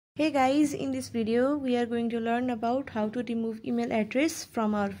Hey guys, in this video we are going to learn about how to remove email address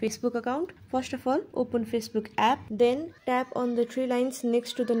from our Facebook account. First of all, open Facebook app, then tap on the three lines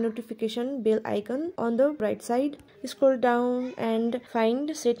next to the notification bell icon on the right side. Scroll down and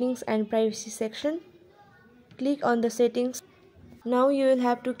find settings and privacy section. Click on the settings. Now you will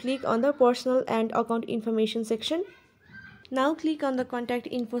have to click on the personal and account information section. Now click on the contact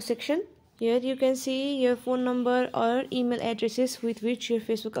info section. Here you can see your phone number or email addresses with which your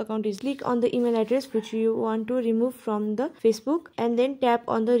Facebook account is. Click on the email address which you want to remove from the Facebook and then tap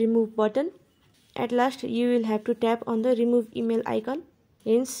on the remove button. At last you will have to tap on the remove email icon.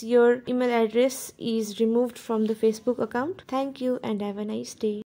 Hence your email address is removed from the Facebook account. Thank you and have a nice day.